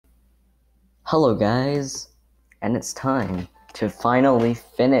Hello guys, and it's time to finally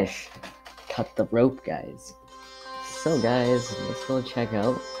finish Cut the Rope, guys. So guys, let's go check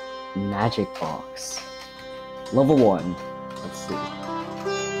out Magic Box. Level 1. Let's see.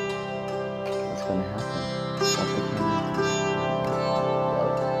 What's gonna happen? Stop the camera.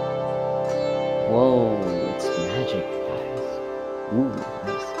 Whoa, it's magic, guys. Ooh,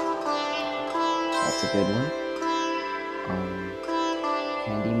 nice. That's a good one.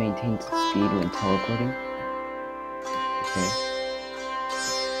 Candy maintains speed when teleporting. Okay.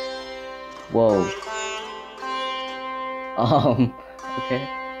 Whoa. Okay.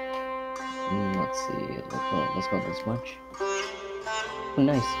 Let's see. Let's go this much. Oh,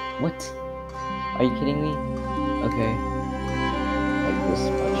 nice. What? Are you kidding me? Okay. Like this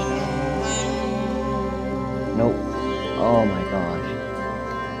much now. Nope. Oh my gosh.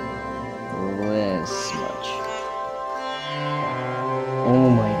 This much. Oh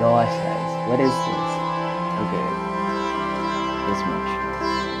my gosh, guys. What is this? Okay. This much.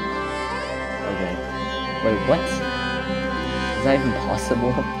 Okay. Wait, what? Is that even possible?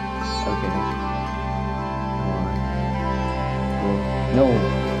 Okay. Come on. No.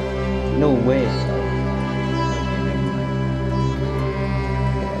 No way. Okay, never mind.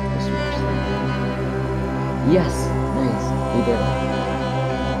 Okay, this much. Yes! Nice. We did it.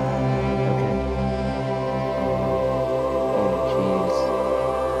 Okay. Oh, jeez.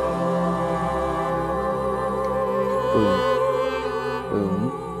 Boom. Boom.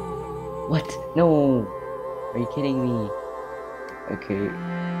 What? No! Are you kidding me? Okay.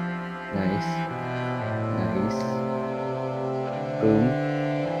 Nice. Nice. Boom.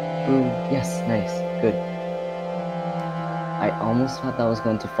 Boom. Yes, nice. Good. I almost thought that was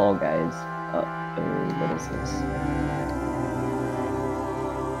going to fall, guys. What is this?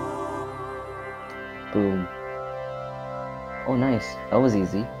 Boom. Oh, nice. That was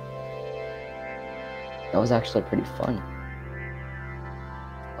easy. That was actually pretty fun.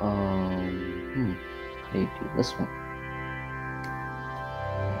 How do you do this one?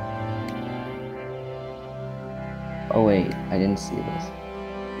 Oh wait, I didn't see this.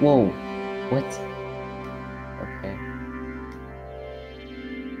 Whoa, what? Okay.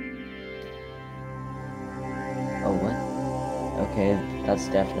 Oh, what? Okay, that's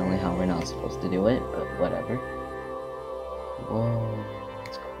definitely how we're not supposed to do it, but whatever. Whoa,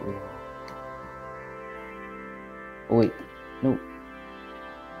 that's cool. Oh wait, no.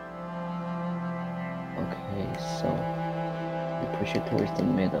 Okay, so you push it towards the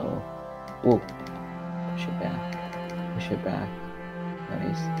middle. Whoa, push it back. Push it back.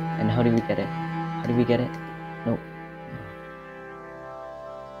 Nice. And how do we get it? How do we get it? Nope.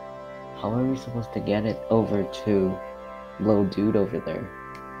 How are we supposed to get it over to little dude over there?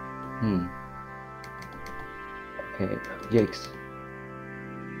 Okay. Yikes.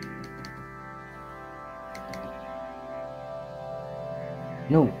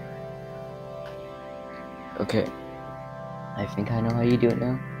 No. Okay. I think I know how you do it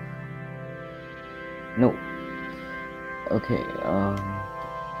now. No. Okay,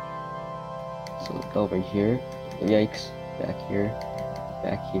 so let's go over here. Yikes. Back here.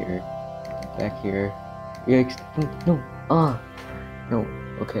 Back here. Back here. Yikes. No. No.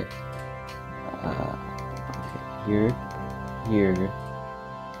 Okay. Okay. Here. Here.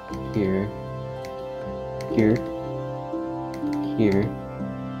 Here. Here. Here.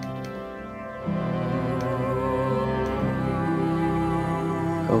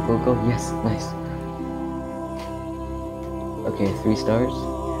 Go, go, go. Yes, nice. Okay, 3 stars.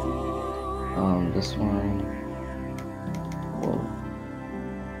 This one. Whoa.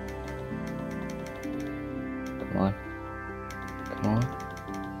 Come on. Come on.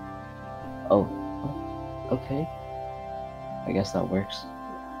 Oh. Okay. I guess that works.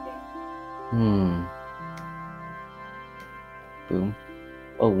 Boom.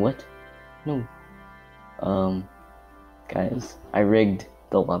 Oh, what? No. Guys, I rigged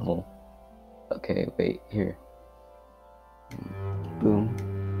the level. Okay, wait, here. Boom.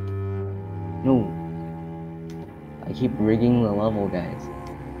 No. I keep rigging the level, guys.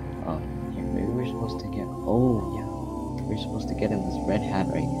 Here, maybe we're supposed to get... Oh, yeah. We're supposed to get in this red hat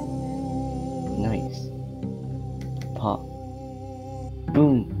right here. Nice. Pop.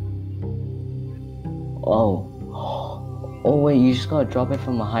 Boom. Oh. Oh, wait, you just gotta drop it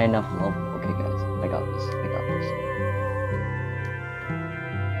from a high enough level. Okay, guys. I got this. I got this.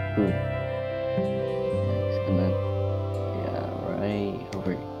 Boom. Nice. And then... right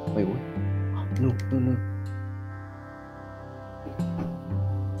over. Wait, what? No, no, no.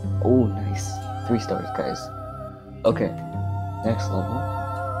 Oh, nice. 3 stars, guys. Okay. Next level.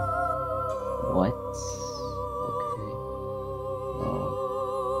 What? Okay.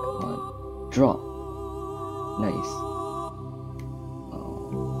 Come on. Drop. Nice.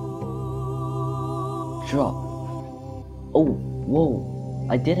 Drop. Oh, whoa.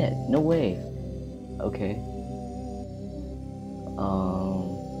 I did it. No way. Okay.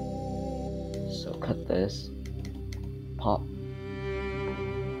 So cut this. Pop.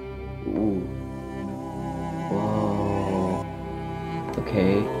 Ooh. Whoa.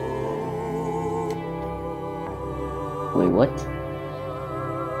 Okay. Wait, what?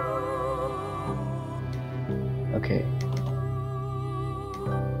 Okay.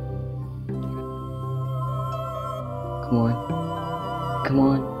 Come on. Come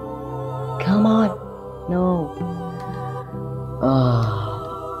on. Come on! No!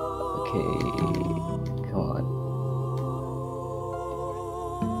 Okay. Come on.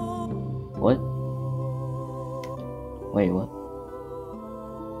 What? Wait, what?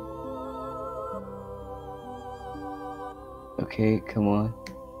 Okay, come on.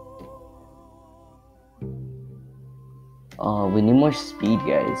 We need more speed,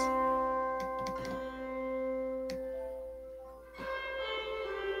 guys.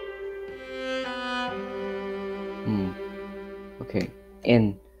 Okay.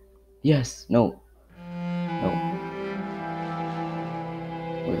 In. Yes. No. No.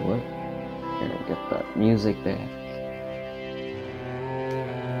 Wait, what? Here, get that music there.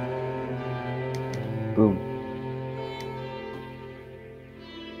 Boom.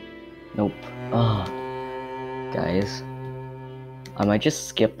 Nope. Guys. I might just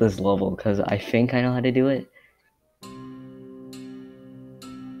skip this level because I think I know how to do it.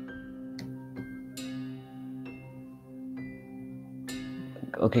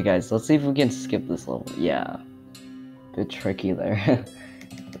 Okay, guys, let's see if we can skip this level. Yeah. Bit tricky there.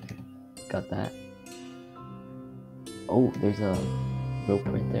 Got that. Oh, there's a rope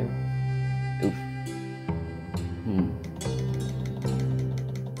right there. Oof.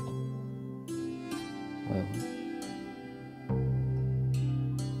 Well.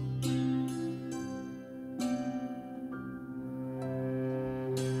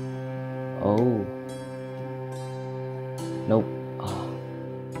 Oh. Nope. Oh.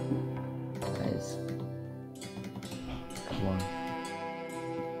 Guys. Come on.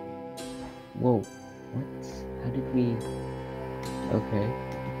 Whoa. What? How did we... Okay.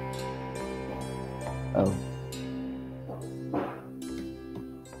 Oh.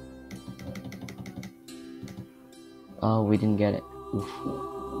 Oh, we didn't get it. Oof.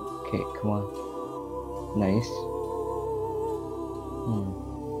 Okay, come on. Nice.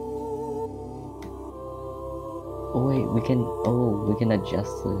 Oh wait, we can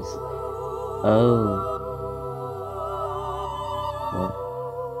adjust this. Oh. Well,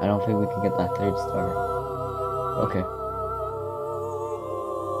 I don't think we can get that third star. Okay.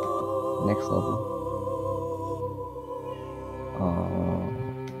 Next level.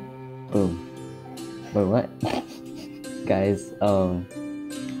 Boom. Wait, what? Guys,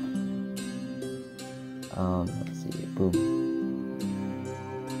 let's see. Boom.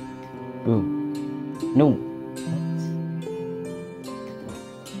 Boom. No.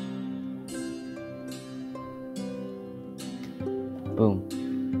 Boom.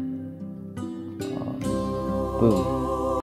 Boom.